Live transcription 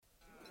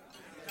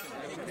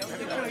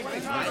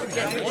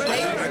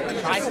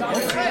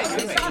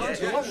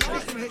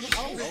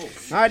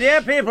My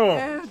dear people.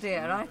 Oh,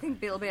 dear, I think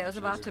Bilbo's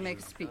about to make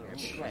a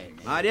speech.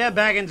 My dear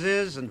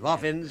Bagginses and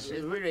Boffins.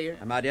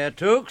 And my dear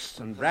Tooks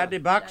and Bradley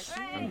Bucks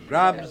and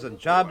Grubbs and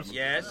Chubbs.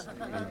 Yes.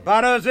 And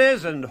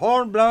Burrowses and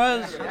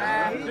Hornblowers.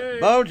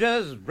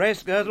 Bulgers,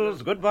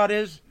 Bracegirdles,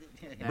 Goodbodies.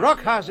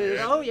 Brockhouses.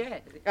 Oh,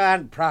 yes.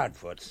 And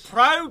Proudfoots.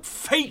 Proud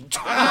feet.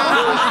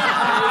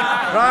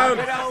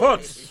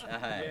 Proudfoots.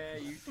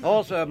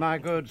 Also, my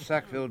good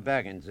Sackville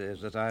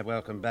Bagginses that I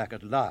welcome back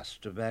at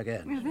last to Bag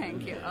End.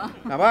 Thank you.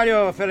 Now, while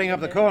you're filling up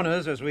the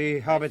corners, as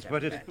we hobbits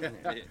put it,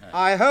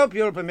 I hope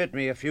you'll permit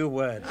me a few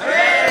words.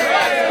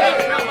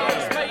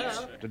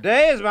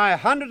 Today is my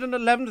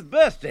 111th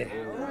birthday.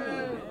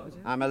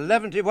 I'm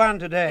 11-1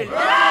 today.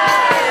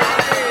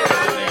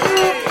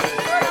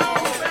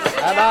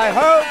 And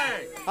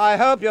I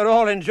hope you're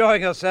all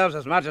enjoying yourselves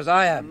as much as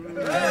I am.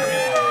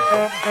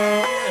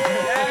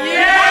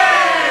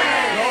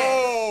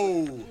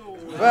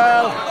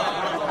 Well,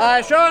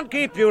 I shan't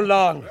keep you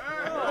long.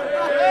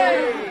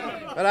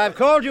 But I've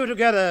called you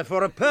together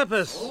for a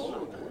purpose.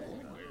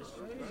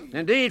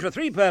 Indeed, for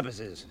three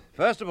purposes.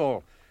 First of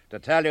all, to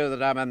tell you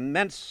that I'm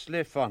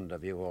immensely fond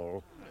of you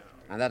all,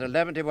 and that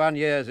 11-1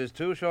 years is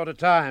too short a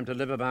time to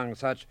live among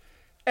such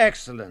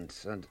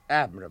excellent and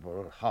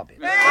admirable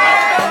hobbits.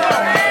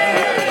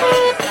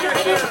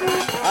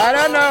 I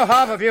don't know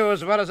half of you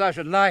as well as I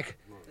should like,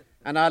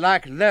 and I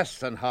like less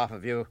than half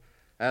of you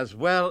as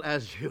well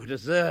as you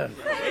deserve.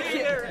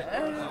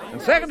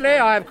 And secondly,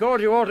 I've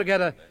called you all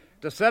together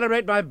to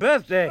celebrate my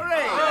birthday.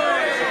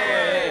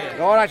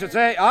 Or I should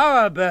say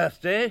our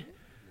birthday,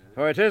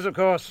 for it is, of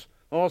course,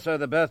 also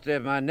the birthday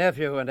of my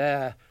nephew and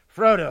heir,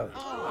 Frodo.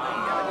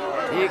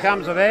 He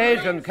comes of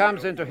age and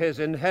comes into his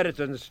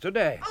inheritance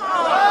today.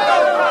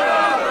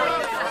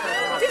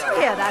 Did you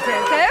hear that,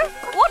 Elko?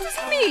 What does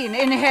it mean,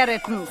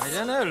 inheritance? I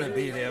don't know,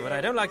 Lobelia, but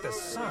I don't like the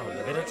sound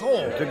of it at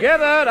all.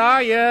 Together,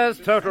 our years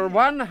total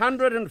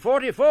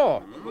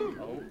 144.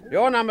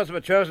 Your numbers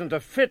were chosen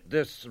to fit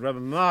this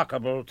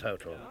remarkable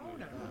total.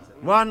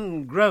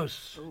 One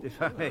gross,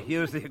 if I may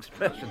use the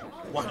expression.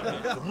 One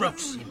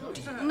gross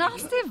indeed.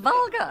 Nasty,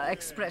 vulgar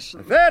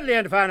expression. Thirdly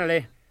and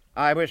finally,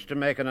 I wish to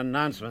make an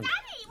announcement.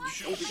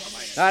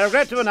 I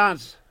regret to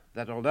announce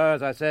that although,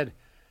 as I said,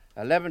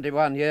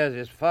 11-1 years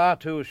is far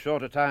too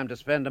short a time to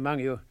spend among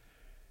you,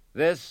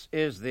 this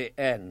is the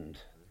end.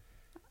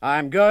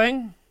 I'm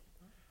going.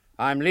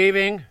 I'm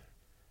leaving.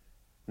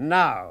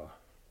 Now.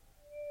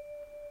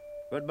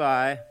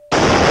 Goodbye.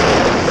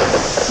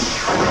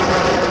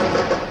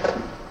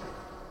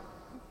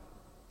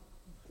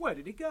 Where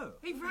did he go?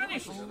 He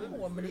vanished.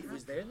 1 minute he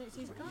was there, and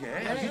he's gone. Yeah,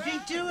 how did he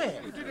do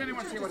it? Did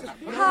anyone see what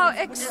happened? How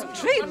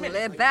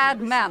extremely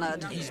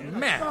bad-mannered. He's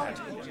mad.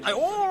 I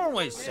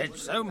always said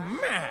so,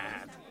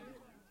 mad.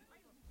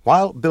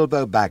 While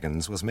Bilbo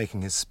Baggins was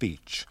making his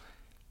speech,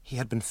 he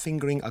had been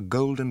fingering a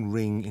golden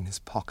ring in his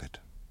pocket.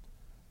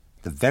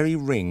 The very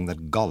ring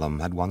that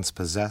Gollum had once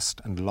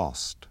possessed and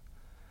lost.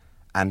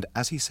 And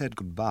as he said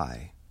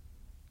goodbye,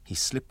 he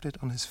slipped it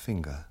on his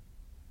finger,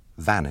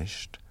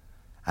 vanished,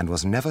 and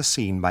was never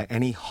seen by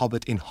any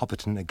hobbit in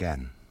Hobbiton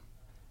again.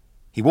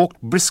 He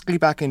walked briskly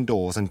back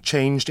indoors and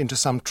changed into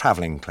some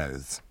travelling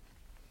clothes.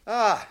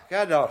 Ah,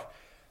 Gandalf.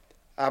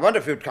 I wonder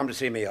if you'd come to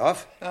see me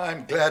off.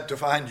 I'm glad to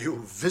find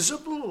you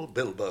visible,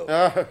 Bilbo.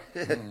 Oh.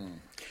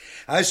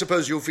 I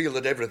suppose you feel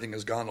that everything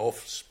has gone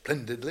off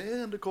splendidly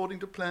and according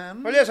to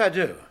plan? Well, yes, I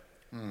do.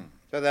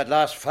 So that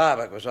last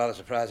firework was rather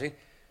surprising.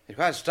 It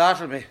quite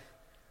startled me.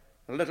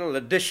 A little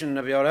addition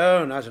of your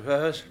own, I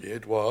suppose.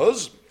 It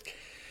was.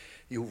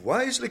 You've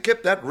wisely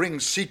kept that ring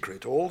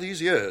secret all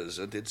these years,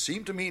 and it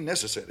seemed to me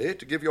necessary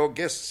to give your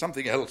guests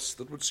something else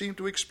that would seem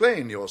to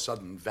explain your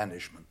sudden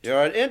vanishment.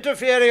 You're an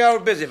interfering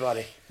old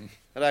busybody,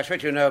 but I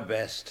expect you know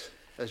best,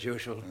 as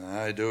usual.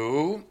 I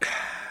do,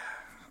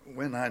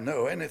 when I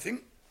know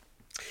anything.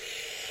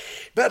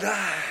 But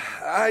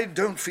I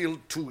don't feel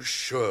too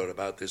sure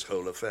about this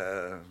whole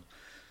affair.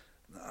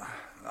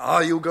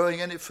 Are you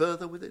going any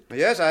further with it?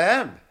 Yes, I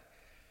am.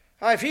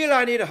 I feel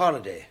I need a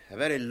holiday, a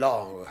very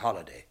long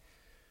holiday.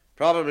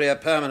 Probably a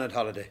permanent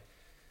holiday.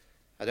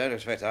 I don't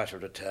expect I shall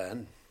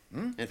return.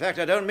 In fact,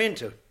 I don't mean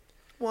to.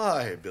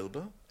 Why,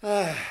 Bilbo?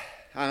 I'm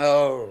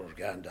old,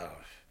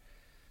 Gandalf.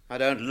 I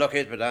don't look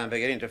it, but I'm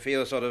beginning to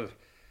feel sort of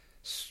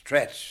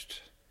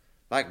stretched,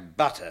 like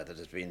butter that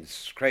has been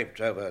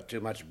scraped over too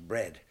much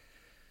bread.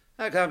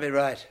 That can't be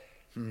right.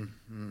 No,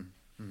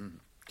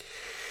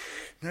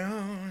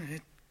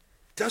 it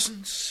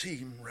doesn't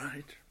seem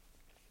right.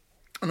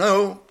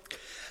 No,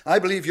 I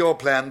believe your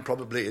plan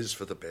probably is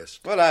for the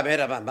best. Well, I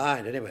made up my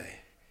mind anyway.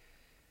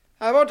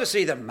 I want to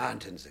see the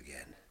mountains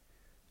again,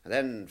 and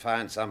then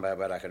find somewhere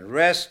where I can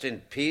rest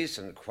in peace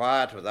and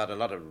quiet without a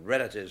lot of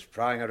relatives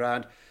prying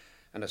around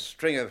and a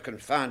string of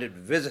confounded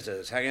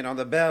visitors hanging on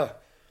the bell.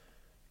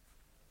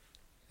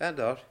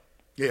 Gandalf?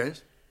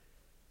 Yes?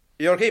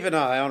 You'll keep an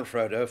eye on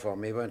Frodo for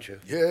me, won't you?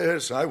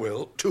 Yes, I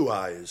will. 2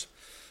 eyes,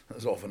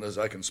 as often as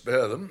I can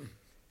spare them.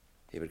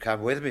 He would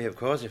come with me, of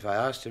course, if I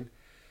asked him.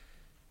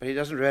 But he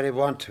doesn't really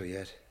want to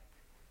yet.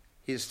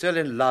 He's still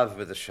in love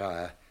with the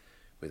Shire,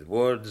 with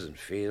woods and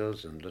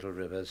fields and little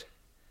rivers.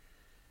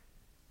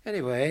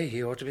 Anyway,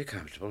 he ought to be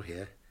comfortable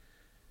here.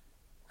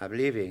 I'm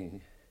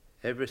leaving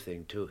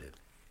everything to him.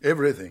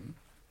 Everything?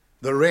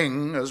 The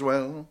ring as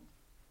well?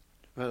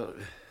 Well,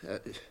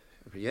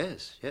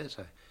 yes,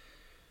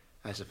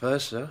 I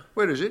suppose so.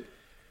 Where is it?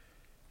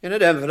 In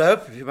an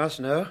envelope, if you must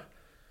know.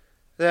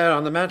 There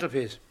on the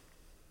mantelpiece.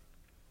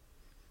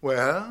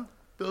 Where,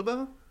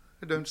 Bilbo?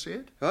 I don't see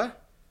it.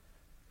 What?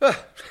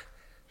 Oh,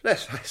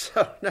 bless my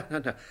soul. No.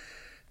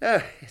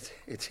 No,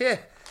 it's here.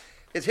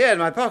 It's here in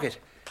my pocket.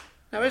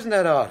 Now, isn't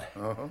that odd?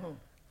 Oh.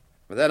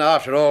 But then,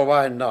 after all,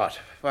 why not?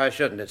 Why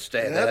shouldn't it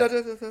stay there?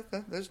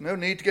 There's no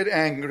need to get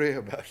angry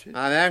about it.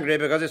 I'm angry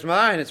because it's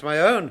mine. It's my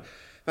own.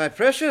 My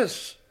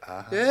precious.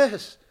 Ah.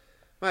 Yes,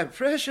 my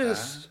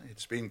precious.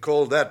 It's been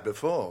called that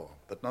before,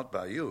 but not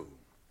by you.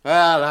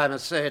 Well, I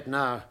must say it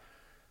now.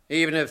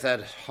 Even if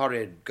that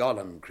horrid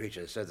Gollum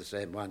creature said the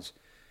same once.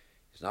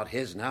 It's not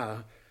his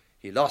now.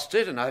 He lost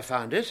it, and I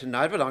found it, and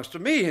now it belongs to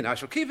me, and I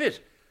shall keep it.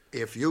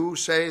 If you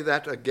say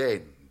that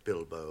again,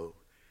 Bilbo,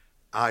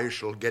 I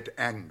shall get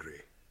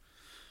angry.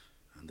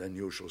 And then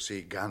you shall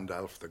see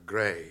Gandalf the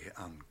Grey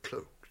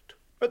uncloaked.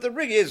 But the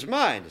ring is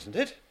mine, isn't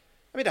it?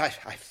 I mean, I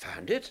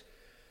found it.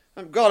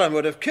 And Gollum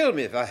would have killed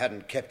me if I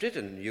hadn't kept it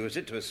and used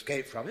it to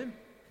escape from him.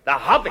 The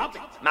hobbit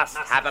must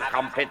have a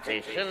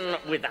competition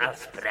with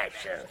us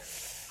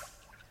precious.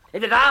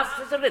 If it asks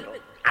us a riddle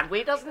and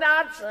we doesn't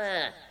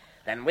answer,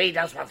 then we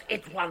does what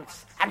it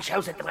wants and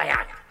shows it the way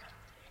out.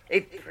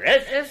 If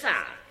precious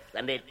asks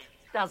and it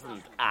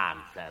doesn't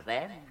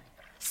answer,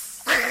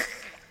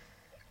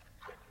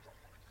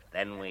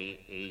 then we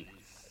eat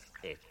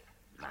it,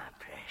 my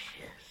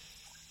precious.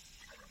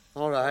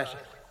 All right.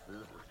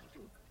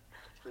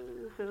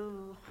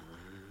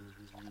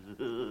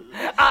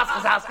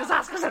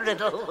 Ask us a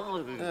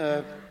riddle.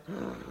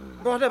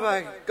 What have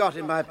I got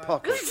in my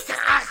pocket?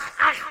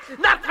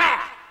 Not fair!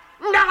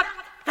 Not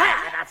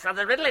fair! That's not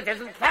a riddle. It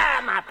isn't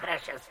fair, my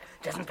precious.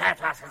 It isn't fair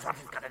to ask us what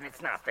it's got in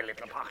its nasty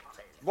little pockets.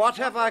 What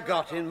have I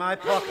got in my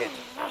pocket?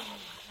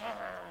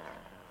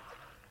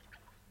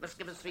 Must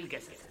give us 3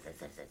 guesses.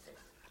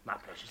 My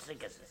precious, 3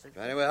 guesses.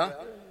 Very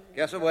well.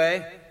 Guess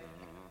away.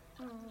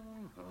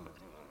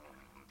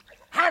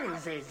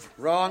 Hanses.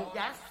 Wrong.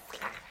 Yes.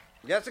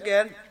 Guess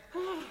again.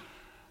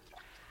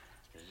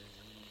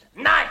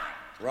 Knife.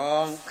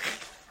 Wrong.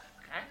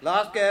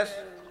 Last guess.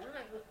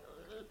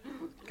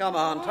 Come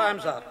on,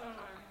 time's up.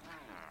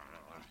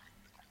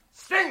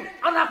 String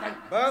or nothing.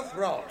 Both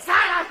wrong.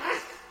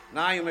 Silence.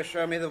 Now you must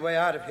show me the way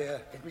out of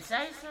here. Did we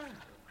say so?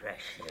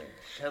 Precious.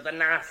 Show the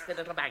nasty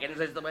little Baggins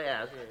is the way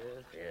out.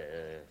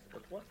 Yes.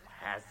 But what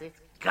has it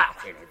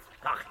got in its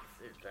pockets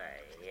this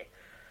day?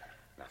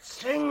 Not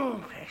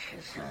string,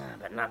 precious,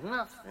 but not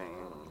nothing.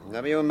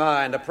 Never you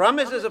mind. A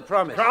promise is a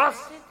promise.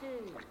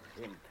 Prostitute.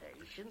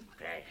 Impatient,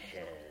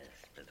 precious.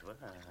 But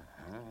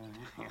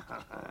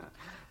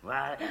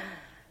why?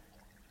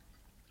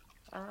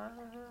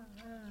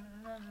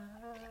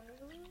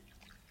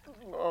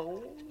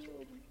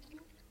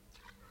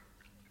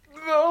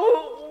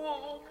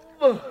 No.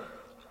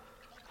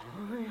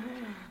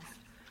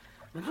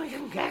 But we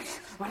can guess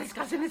what it's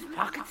got in his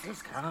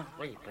pockets, can't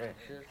we,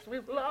 precious?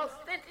 We've lost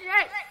it,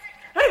 yes.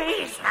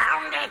 He's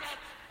found it.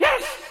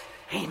 Yes,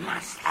 he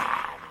must have.